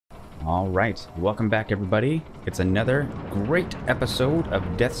Alright, welcome back everybody. It's another great episode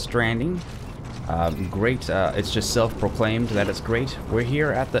of Death Stranding. It's just self-proclaimed that it's great. We're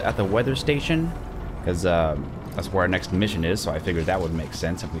here at the weather station, because that's where our next mission is, so I figured that would make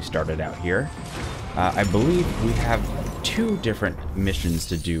sense if we started out here. I believe we have two different missions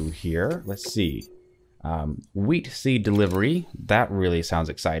to do here. Let's see. Wheat seed delivery, that really sounds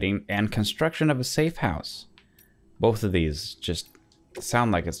exciting, and construction of a safe house. Both of these just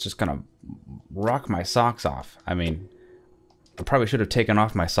sound like it's just gonna rock my socks off. I mean, I probably should have taken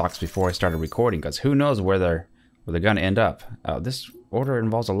off my socks before I started recording, because who knows where they're gonna end up. This order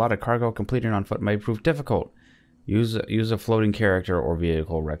involves a lot of cargo. Completing on foot may prove difficult. Use a floating character or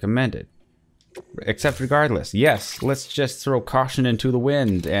vehicle recommended. Except regardless, yes, let's just throw caution into the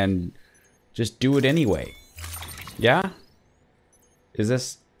wind and just do it anyway. Yeah? Is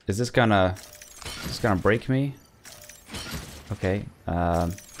this gonna break me? Okay.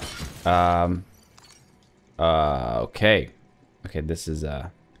 Okay. Okay, this is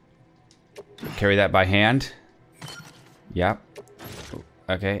carry that by hand. Yep.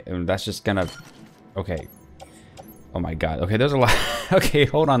 Okay, and that's just gonna. Okay. Oh my God. Okay, there's a lot. Okay,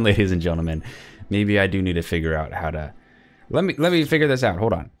 hold on, ladies and gentlemen. Maybe I do need to figure out how to. Let me figure this out.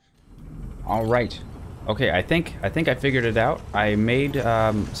 Hold on. All right. Okay, I think I figured it out. I made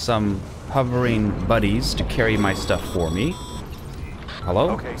some hovering buddies to carry my stuff for me.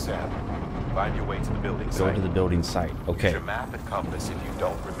 Hello? Okay, Sam. Find your way to the building site. Go to the building site. Okay. Use your map and compass if you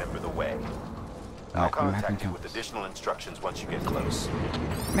don't remember the way. I'll contact you with additional instructions once you get close.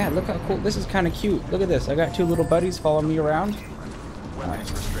 Man, look how cool. This is kind of cute. Look at this. I got two little buddies following me around.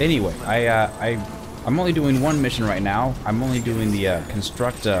 Anyway, I'm only doing one mission right now. I'm only doing the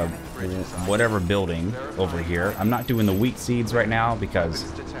construct whatever building over here. I'm not doing the wheat seeds right now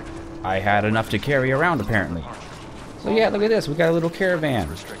because I had enough to carry around apparently. So yeah, look at this. We got a little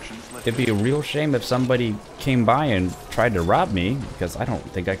caravan. It'd be a real shame if somebody came by and tried to rob me, because I don't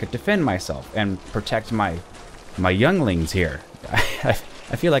think I could defend myself and protect my younglings here. I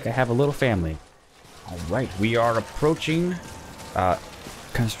feel like I have a little family. All right, we are approaching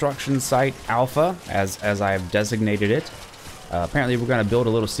construction site Alpha, as I've designated it. Apparently we're going to build a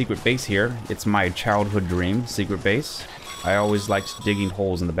little secret base here. It's my childhood dream, secret base. I always liked digging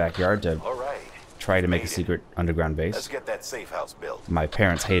holes in the backyard to try to make a secret underground base. Let's get that safe house built. My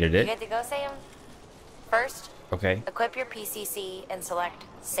parents hated it. You good to go, Sam? First, okay. Equip your PCC and select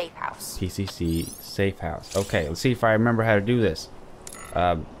Safe House. PCC, Safe House. Okay, let's see if I remember how to do this.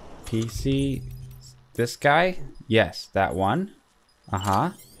 PC, this guy? Yes, that one.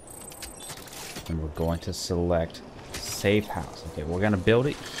 Uh-huh. And we're going to select Safe House. Okay, we're gonna build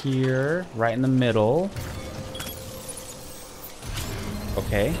it here, right in the middle.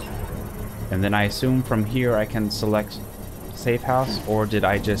 Okay. And then I assume from here I can select Safe House, or did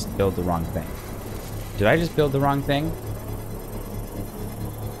I just build the wrong thing? Did I just build the wrong thing?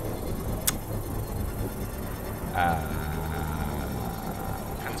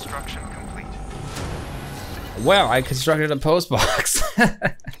 Construction complete. Well, I constructed a post box.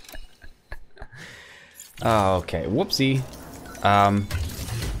 Oh, okay, whoopsie.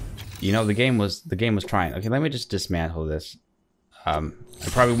 You know, the game was trying. Okay, let me just dismantle this. I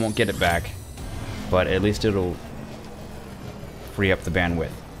probably won't get it back, but at least it'll free up the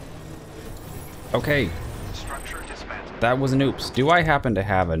bandwidth. Okay. That was an oops. Do I happen to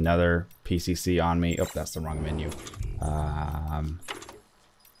have another PCC on me? Oh, that's the wrong menu.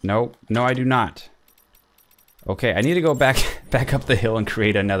 No, I do not. Okay, I need to go back up the hill and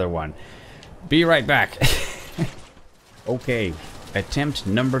create another one. Be right back. Okay, attempt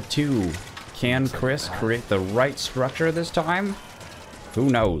number 2. Can Chris create the right structure this time? Who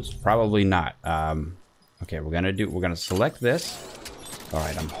knows? Probably not. Okay, we're gonna select this. All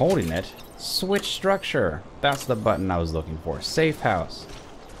right, I'm holding it. Switch structure. That's the button I was looking for. Safe house.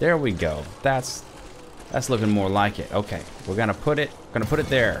 There we go. That's looking more like it. Okay, we're gonna put it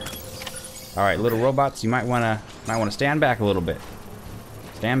there. All right, little robots, you might wanna stand back a little bit.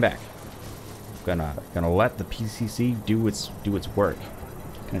 Stand back. Gonna let the PCC do its work.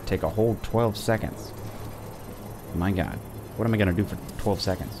 Gonna take a whole 12 seconds. My God. What am I gonna do for 12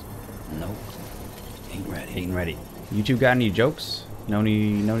 seconds? Nope. Ain't ready. You two got any jokes? Know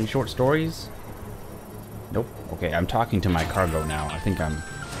any short stories? Nope. Okay, I'm talking to my cargo now. I think I'm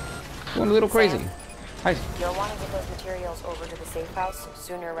going a little crazy. Sam, Hi. you'll want to get those materials over to the safe house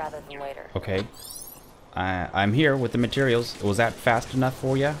sooner rather than later. Okay. I'm here with the materials. Was that fast enough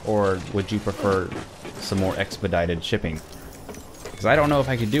for you, or would you prefer some more expedited shipping? Because I don't know if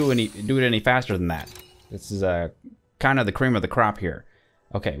I could do it any faster than that. This is kind of the cream of the crop here.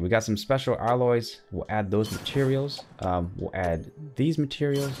 Okay, we got some special alloys. We'll add those materials. We'll add these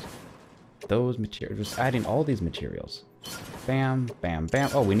materials. those materials. Just adding all these materials. Bam, bam, bam.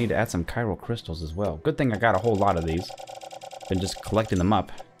 Oh, we need to add some chiral crystals as well. Good thing I got a whole lot of these. Been just collecting them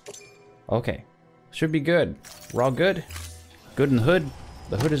up. Okay. Should be good. We're all good. Good in the hood.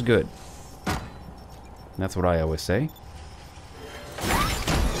 The hood is good. That's what I always say.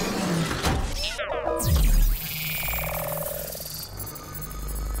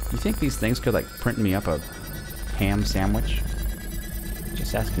 You think these things could like print me up a ham sandwich?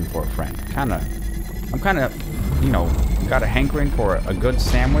 Just asking for a friend. I'm kind of, you know, got a hankering for a good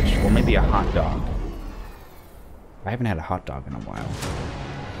sandwich or maybe a hot dog. I haven't had a hot dog in a while.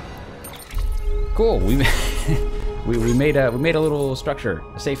 Cool. We made a little structure,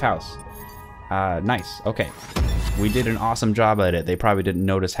 a safe house. Nice. Okay. We did an awesome job at it. They probably didn't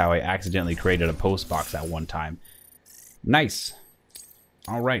notice how I accidentally created a post box at one time. Nice.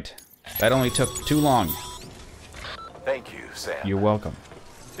 All right. That only took too long. Thank you, Sam. You're welcome.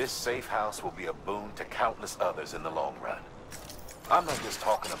 This safe house will be a boon to countless others in the long run. I'm not just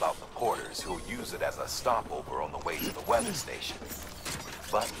talking about the porters who'll use it as a stopover on the way to the weather station,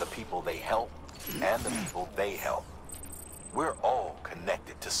 but the people they help and the people they help. We're all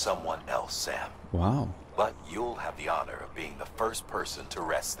connected to someone else, Sam. Wow. But you'll have the honor of being the first person to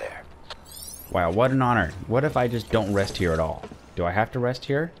rest there. Wow, what an honor. What if I just don't rest here at all? Do I have to rest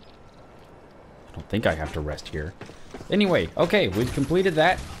here? I don't think I have to rest here. Anyway, okay, we've completed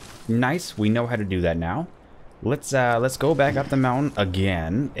that. Nice, we know how to do that now. Let's go back up the mountain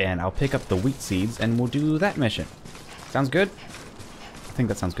again, and I'll pick up the wheat seeds, and we'll do that mission. Sounds good? I think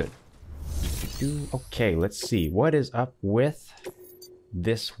that sounds good. Okay, let's see. What is up with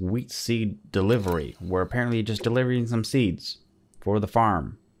this wheat seed delivery? We're apparently just delivering some seeds for the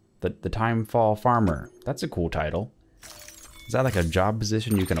farm. The Timefall Farmer. That's a cool title. Is that like a job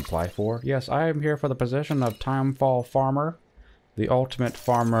position you can apply for? Yes, I am here for the position of Timefall Farmer. The ultimate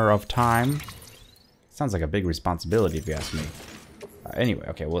farmer of time. Sounds like a big responsibility if you ask me. Anyway,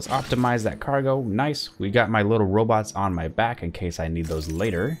 okay, well, let's optimize that cargo. Nice. We got my little robots on my back in case I need those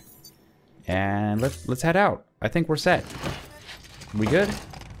later. And let's head out. I think we're set. We good?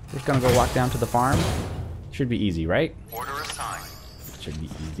 We're just gonna go walk down to the farm. Should be easy, right? Order assigned. Should be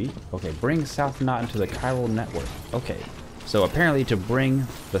easy. Okay, bring South Knot into the chiral network. Okay, so apparently to bring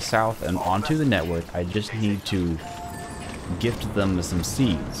the South and onto the network, I just need to gift them some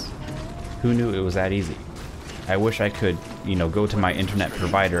seeds. Who knew it was that easy? I wish I could, you know, go to my internet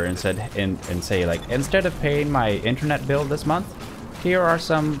provider and say like, instead of paying my internet bill this month, here are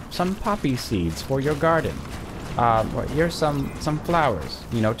some poppy seeds for your garden. Here's some flowers.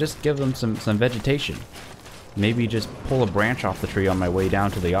 You know, just give them some vegetation. Maybe just pull a branch off the tree on my way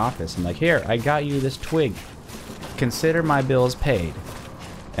down to the office. I'm like, here, I got you this twig. Consider my bills paid.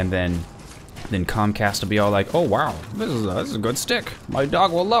 And then Comcast will be all like, oh wow, this is a good stick. My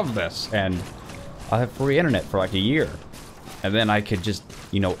dog will love this. And I'll have free internet for like a year. And then I could just,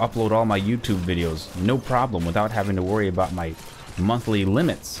 you know, upload all my YouTube videos, no problem, without having to worry about my monthly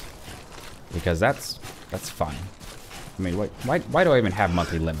limits. Because that's fun. I mean, why do I even have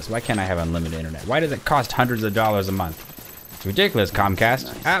monthly limits? Why can't I have unlimited internet? Why does it cost hundreds of dollars a month? It's ridiculous, Comcast.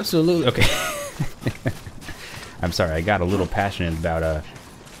 Nice. Absolutely. Okay. I'm sorry, I got a little passionate about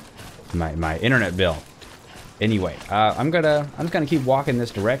my internet bill. Anyway, I'm just gonna keep walking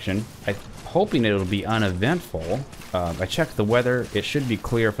this direction. I'm hoping it'll be uneventful. I checked the weather. It should be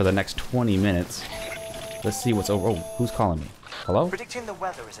clear for the next 20 minutes. Let's see what's over. Oh, who's calling me? Hello? Predicting the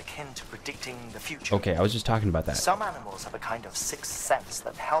weather is akin to predicting the future. Okay, I was just talking about that. Some animals have a kind of sixth sense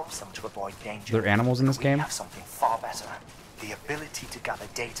that helps them to avoid danger. There are animals in this game? We have something far better. The ability to gather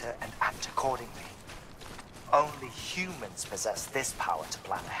data and act accordingly. Only humans possess this power to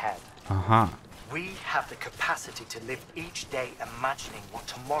plan ahead. Uh-huh. We have the capacity to live each day imagining what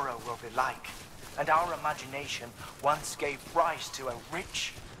tomorrow will be like. And our imagination once gave rise to a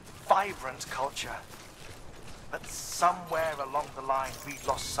rich, vibrant culture. But somewhere along the line, we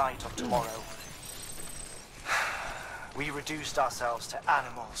lost sight of tomorrow. We reduced ourselves to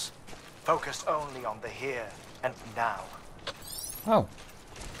animals, focused only on the here and now. Oh.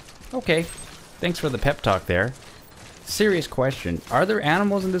 Okay. Thanks for the pep talk there. Serious question. Are there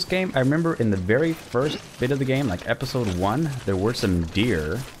animals in this game? I remember in the very first bit of the game, like episode 1, there were some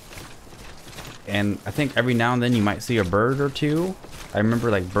deer. And I think every now and then you might see a bird or two. I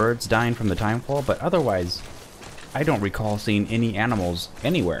remember like birds dying from the Timefall, but otherwise, I don't recall seeing any animals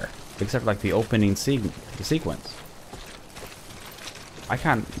anywhere, except like the opening sequence. I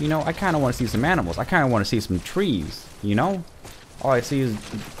kind of want to see some animals. I kind of want to see some trees, you know? All I see is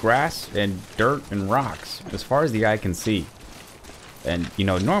grass and dirt and rocks, as far as the eye can see. And, you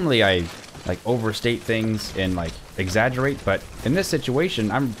know, normally I, like, overstate things and, like, exaggerate, but in this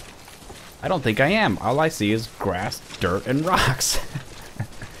situation, I'm I don't think I am. All I see is grass, dirt, and rocks.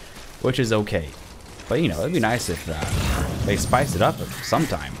 Which is okay. But, you know, it'd be nice if they spiced it up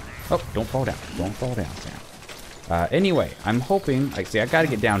sometime. Oh, don't fall down. Don't fall down, Sam. Anyway, I'm hoping... Like, see, I gotta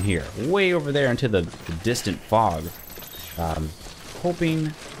get down here. Way over there into the distant fog.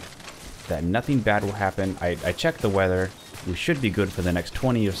 Hoping that nothing bad will happen. I checked the weather. We should be good for the next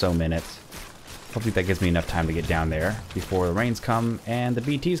 20 or so minutes. Hopefully that gives me enough time to get down there before the rains come and the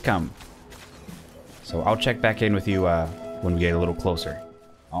BTs come. So I'll check back in with you when we get a little closer.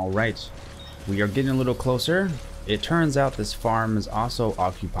 Alright, we are getting a little closer. It turns out this farm is also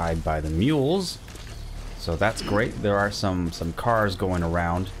occupied by the mules. So that's great. There are some cars going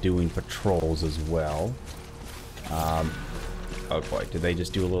around doing patrols as well. Oh boy, did they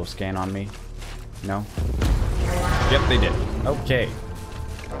just do a little scan on me? No? Yep, they did. Okay.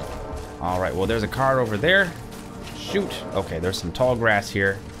 Alright, well there's a car over there. Shoot. Okay, there's some tall grass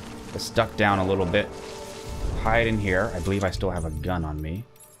here. It's stuck down a little bit. Hide in here. I believe I still have a gun on me.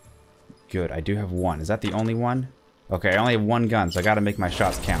 Good, I do have one. Is that the only one? Okay, I only have one gun, so I gotta make my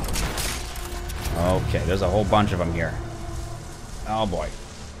shots count. Okay, there's a whole bunch of them here. Oh boy.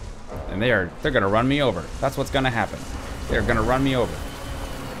 And they're gonna run me over. That's what's gonna happen. They're gonna run me over.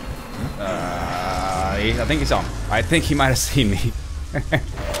 I think he saw me. I think he might have seen me. Did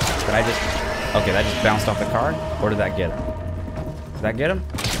I just... Okay, that just bounced off the car? Or did that get him? Did that get him?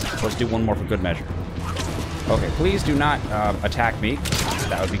 Let's do one more for good measure. Okay, please do not attack me.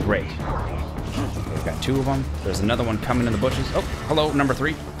 That would be great. Okay, we've got two of them. There's another one coming in the bushes. Oh, hello, number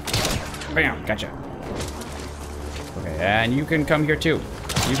 3. Bam, gotcha. Okay, and you can come here too.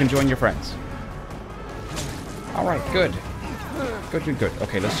 You can join your friends. Alright, good. Good, good, good.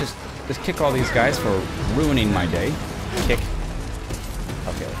 Okay, let's just kick all these guys for ruining my day. Kick.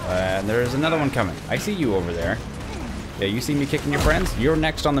 Okay, and there's another one coming. I see you over there. Yeah, you see me kicking your friends? You're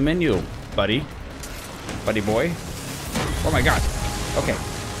next on the menu, buddy. Buddy boy. Oh my god. Okay.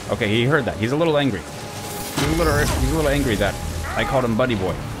 Okay, he heard that. He's a little angry. He's a little angry that I called him buddy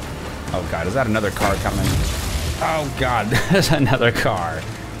boy. Oh god, is that another car coming? Oh god, there's another car.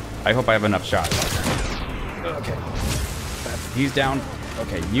 I hope I have enough shots. Okay. He's down.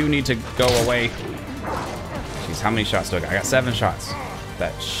 Okay, you need to go away. Jeez, how many shots do I got? I got 7 shots.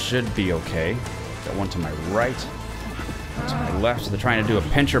 That should be okay. Got one to my right. One to my left. They're trying to do a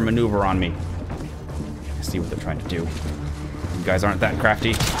pincher maneuver on me. Let's see what they're trying to do. You guys aren't that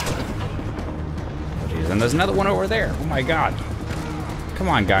crafty. Oh, geez. And there's another one over there. Oh my god. Come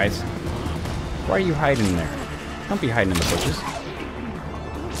on, guys. Why are you hiding in there? Don't be hiding in the bushes.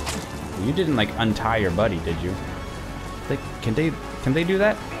 You didn't, like, untie your buddy, did you? Can they do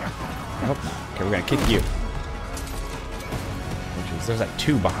that? I hope not. Okay, we're gonna kick you. Oh, geez. There's like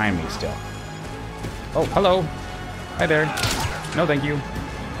 2 behind me still. Oh, hello. Hi there. No, thank you.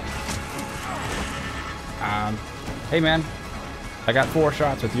 Hey, man. I got 4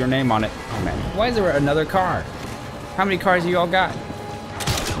 shots with your name on it. Oh, man. Why is there another car? How many cars do you all got?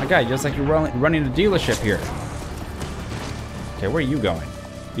 Oh, my God, just like you're running a dealership here. Okay, where are you going?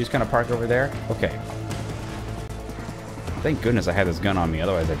 You just kind of park over there? Okay. Thank goodness I had this gun on me,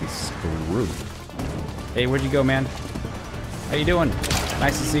 otherwise I'd be screwed. Hey, where'd you go, man? How you doing?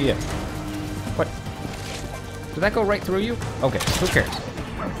 Nice to see you. What? Did that go right through you? Okay, who cares?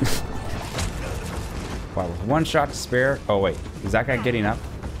 Wow, with 1 shot to spare. Oh, wait. Is that guy getting up?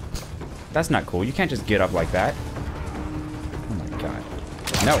 That's not cool. You can't just get up like that. Oh, my God.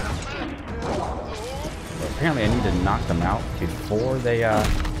 No. Well, apparently, I need to knock them out before they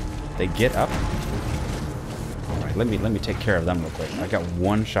get up. All right, let me take care of them real quick. I got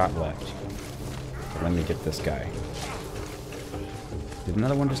 1 shot left. So let me get this guy. Did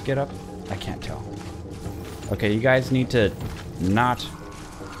another one just get up? I can't tell. Okay, you guys need to not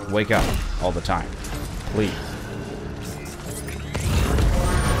wake up all the time. Please.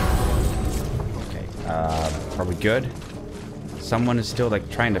 Okay, are we good? Someone is still, like,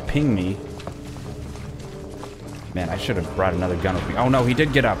 trying to ping me. Man, I should have brought another gun with me. Oh, no, he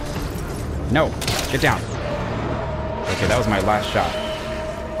did get up. No, get down. Okay, that was my last shot.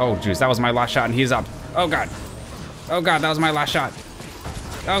 Oh, jeez, that was my last shot, and he's up. Oh, God. Oh, God, that was my last shot.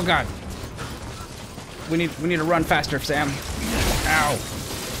 Oh, God. We need to run faster, Sam. Ow.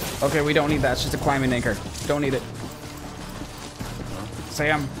 Okay, we don't need that. It's just a climbing anchor. Don't need it.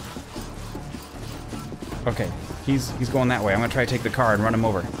 Sam. Okay, he's going that way. I'm gonna try to take the car and run him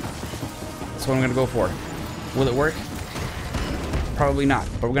over. That's what I'm gonna go for. Will it work? Probably not,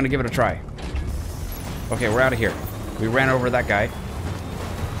 but we're gonna give it a try. Okay, we're out of here. We ran over that guy.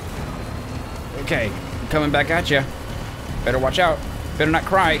 Okay, I'm coming back at you. Better watch out. Better not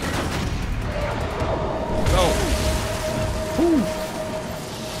cry. Oh. Whew.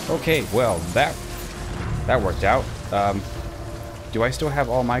 Okay, well, that worked out. Do I still have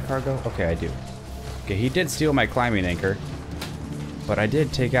all my cargo? Okay, I do. Okay, he did steal my climbing anchor, but I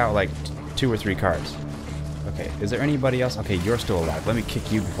did take out like 2 or 3 cars. Okay, is there anybody else? Okay, you're still alive. Let me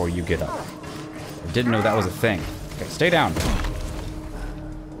kick you before you get up. I didn't know that was a thing. Okay, stay down.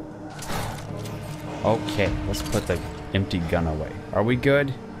 Okay, let's put the empty gun away. Are we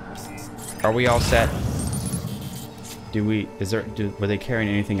good? Are we all set? Were they carrying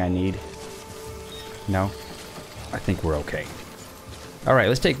anything I need? No? I think we're okay. Alright,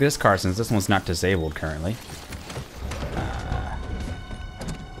 let's take this car since this one's not disabled currently.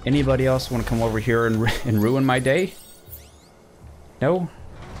 Anybody else want to come over here and ruin my day? No?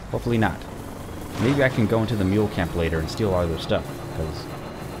 Hopefully not. Maybe I can go into the mule camp later and steal all their stuff, because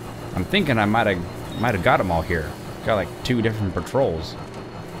I'm thinking I might have got them all here. Got like 2 different patrols.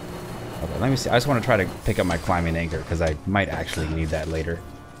 Okay, let me see. I just want to try to pick up my climbing anchor because I might actually need that later.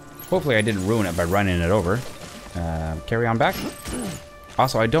 Hopefully I didn't ruin it by running it over. Carry on back.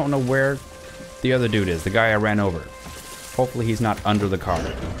 Also, I don't know where the other dude is, the guy I ran over. Hopefully he's not under the car,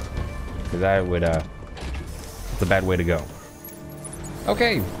 because that would, it's a bad way to go.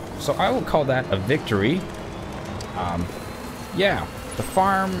 Okay, so I will call that a victory. Yeah, the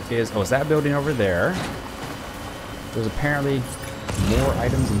farm is, oh, is that building over there? There's apparently more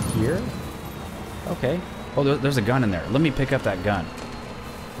items in here. Okay. Oh, there's a gun in there. Let me pick up that gun.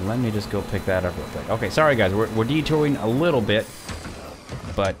 Let me just go pick that up real quick. Okay, sorry guys, we're detouring a little bit,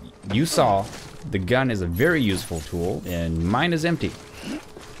 but you saw the gun is a very useful tool, and mine is empty.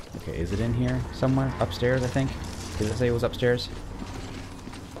 Okay, is it in here somewhere? Upstairs, I think. Did it say it was upstairs?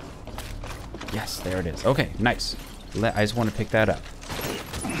 Yes, there it is. Okay, nice. I just want to pick that up.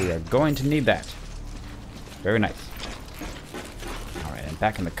 We are going to need that. Very nice. Alright, and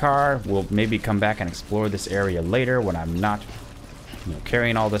back in the car. We'll maybe come back and explore this area later when I'm not,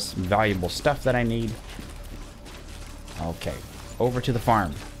 carrying all this valuable stuff that I need. Okay, over to the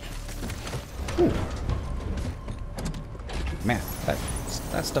farm. Ooh. Man,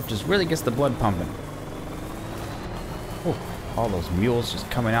 that stuff just really gets the blood pumping. Ooh, all those mules just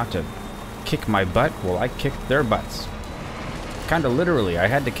coming out to kick my butt. Well, I kicked their butts. Kind of literally, I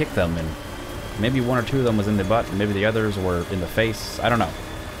had to kick them, and maybe 1 or 2 of them was in the butt, and maybe the others were in the face. I don't know.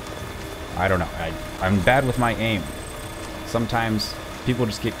 I'm bad with my aim. Sometimes people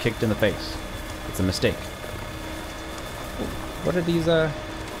just get kicked in the face. It's a mistake. What are these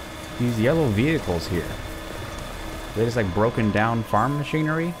yellow vehicles here? Are they just like broken down farm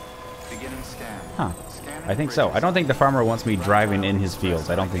machinery? Beginning scan. Huh. I think so. I don't think the farmer wants me driving in his fields.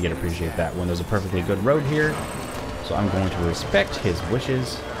 I don't think he'd appreciate that when there's a perfectly good road here. So I'm going to respect his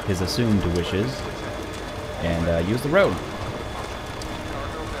wishes, his assumed wishes, and use the road.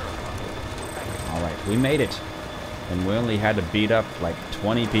 Alright, we made it. And we only had to beat up like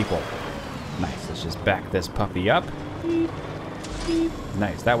 20 people. Nice, let's just back this puppy up.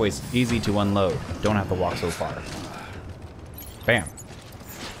 Nice, that way it's easy to unload. Don't have to walk so far. Bam.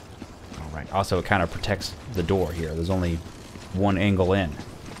 Alright, also it kind of protects the door here. There's only one angle in,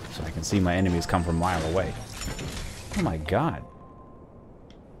 so I can see my enemies come from a mile away. Oh my god.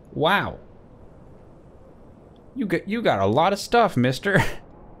 Wow. You got a lot of stuff, mister.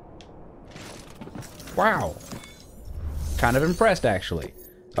 Wow. Kind of impressed, actually.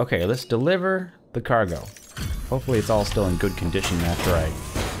 Okay, let's deliver the cargo. Hopefully it's all still in good condition after I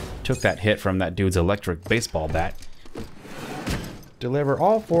took that hit from that dude's electric baseball bat. Deliver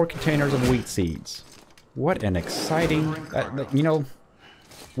all 4 containers of wheat seeds. What an exciting...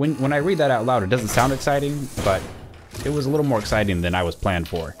 when I read that out loud, it doesn't sound exciting, but it was a little more exciting than I was planned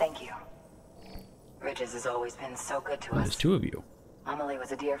for. Thank you. Ridges has always been so good to us. There's 2 of you. Amelie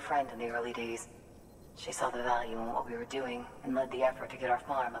was a dear friend in the early days. She saw the value in what we were doing and led the effort to get our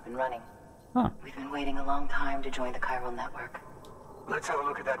farm up and running. Huh. We've been waiting a long time to join the chiral network. Let's have a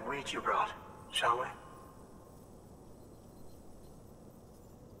look at that wheat you brought, shall we?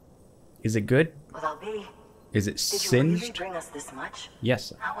 Is it good? Well, I'll be. Is it Did you singed? really bring us this much?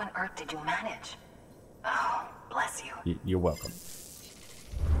 Yes. How on earth did you manage? Oh, bless you. You're welcome.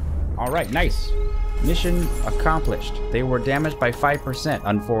 Alright, nice. Mission accomplished. They were damaged by 5%,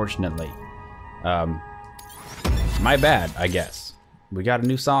 unfortunately. My bad, I guess. We got a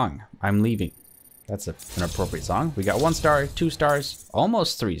new song. I'm leaving. That's an appropriate song. We got 1 star, 2 stars,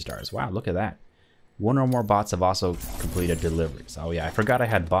 almost 3 stars. Wow, look at that. 1 or more bots have also completed deliveries. Oh yeah, I forgot I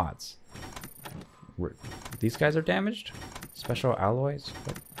had bots. These guys are damaged? Special alloys?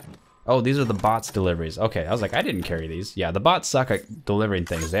 What? Oh, these are the bots' deliveries. Okay, I was like, I didn't carry these. Yeah, the bots suck at delivering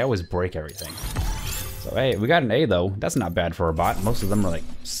things. They always break everything. So hey, we got an A though. That's not bad for a bot. Most of them are like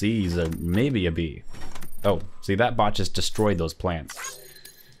C's or maybe a B. Oh, see, that bot just destroyed those plants.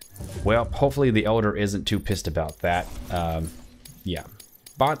 Well, hopefully the Elder isn't too pissed about that. Yeah.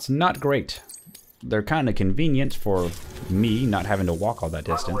 Bots, not great. They're kind of convenient for me, not having to walk all that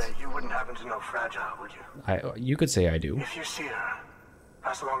distance. By the way, you wouldn't happen to know Fragile, would you? You could say I do. If you see her,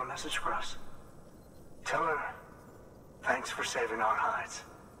 pass along a message for us. Tell her, thanks for saving our hides.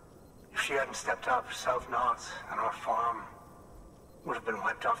 If she hadn't stepped up, South Knots and our farm would have been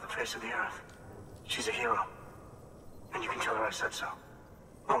wiped off the face of the earth. She's a hero. And you can tell her I said so.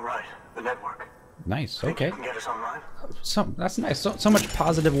 All right, the network. Nice, Think okay. you can get us online? That's nice. So much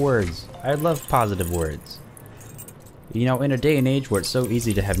positive words. I love positive words. You know, in a day and age where it's so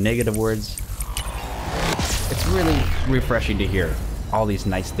easy to have negative words, it's really refreshing to hear all these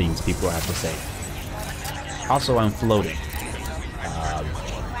nice things people have to say. Also, I'm floating.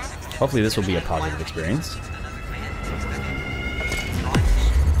 Hopefully this will be a positive experience.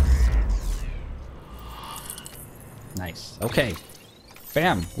 Nice. Okay.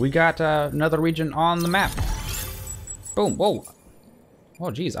 Bam. We got another region on the map. Boom. Whoa.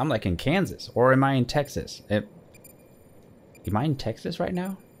 Oh, geez. I'm like in Kansas. Or am I in Texas? Am I in Texas right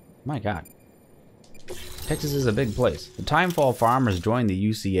now? My God. Texas is a big place. The Timefall farmers joined the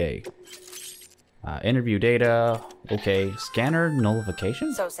UCA. Interview data. Okay. Scanner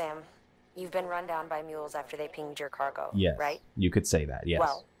nullification? So, Sam, you've been run down by mules after they pinged your cargo, Yes. right? You could say that, yes.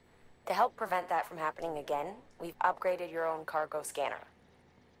 Well, to help prevent that from happening again, we've upgraded your own cargo scanner.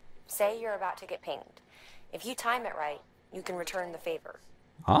 Say you're about to get pinged. If you time it right, you can return the favor.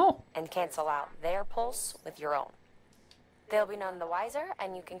 Oh. And cancel out their pulse with your own. They'll be none the wiser,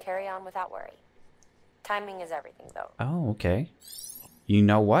 and you can carry on without worry. Timing is everything, though. Oh, okay. You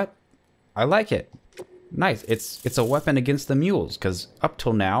know what? I like it. Nice. It's a weapon against the mules, because up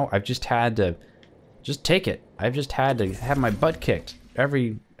till now, I've just had to just take it. I've just had to have my butt kicked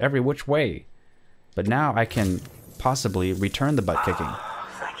every which way. But now I can possibly return the butt kicking.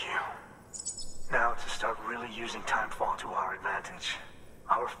 Thank you. Now to start really using Timefall to our advantage.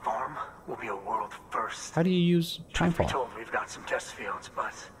 Our farm will be a world first. How do you use Truth be Timefall? told, we've got some test fields,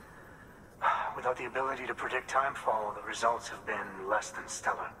 but without the ability to predict Timefall, the results have been less than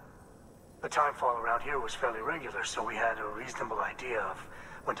stellar. The Timefall around here was fairly regular, so we had a reasonable idea of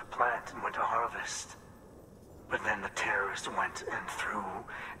when to plant and when to harvest. But then the terrorists went and threw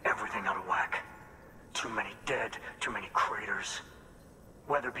everything out of whack. Too many dead, too many craters.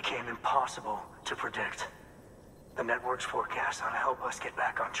 Weather became impossible to predict. The network's forecast ought to help us get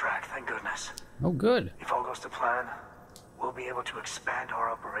back on track, thank goodness. Oh, good. If all goes to plan, we'll be able to expand our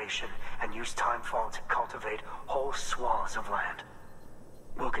operation and use Timefall to cultivate whole swaths of land.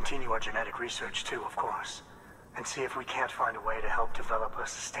 We'll continue our genetic research too, of course, and see if we can't find a way to help develop a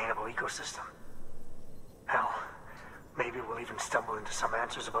sustainable ecosystem. Hell, maybe we'll even stumble into some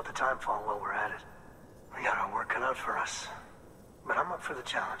answers about the Timefall while we're at it. We got our work cut out for us, but I'm up for the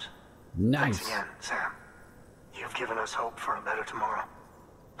challenge. Nice. Thanks again, Sam. You've given us hope for a better tomorrow.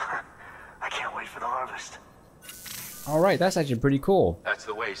 I can't wait for the harvest. All right, that's actually pretty cool. That's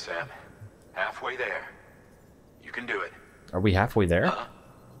the way, Sam. Halfway there. You can do it. Are we halfway there? Huh?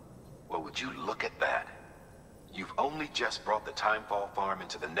 Well, would you look at that? You've only just brought the Timefall farm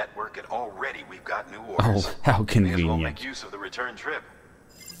into the network, and already we've got new orders. Oh, how May as well convenient. make use of the return trip.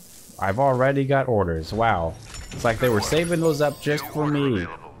 I've already got orders. Wow. It's like they were saving those up just for me.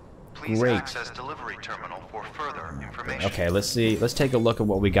 Please Great. access delivery terminal for further information. Okay, let's see. Let's take a look at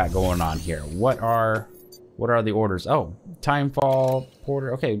what we got going on here. What are the orders? Oh, Timefall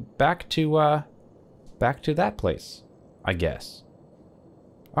Porter. Okay, back to that place, I guess.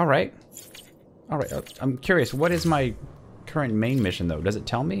 All right. All right. I'm curious. What is my current main mission though? Does it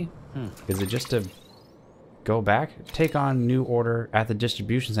tell me? Is it just to go back, take on new order at the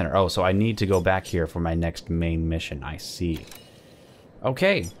distribution center? Oh, so I need to go back here for my next main mission. I see.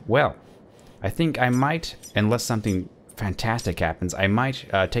 Okay, well, I think I might, unless something fantastic happens, I might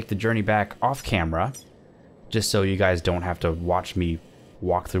take the journey back off camera, just so you guys don't have to watch me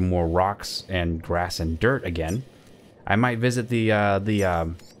walk through more rocks and grass and dirt again. I might visit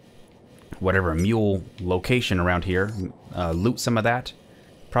the whatever mule location around here, loot some of that,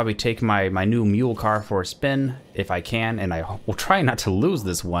 probably take my new mule car for a spin if I can, and I will try not to lose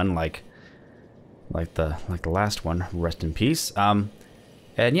this one like the last one. Rest in peace.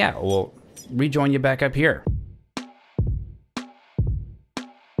 And yeah, we'll rejoin you back up here.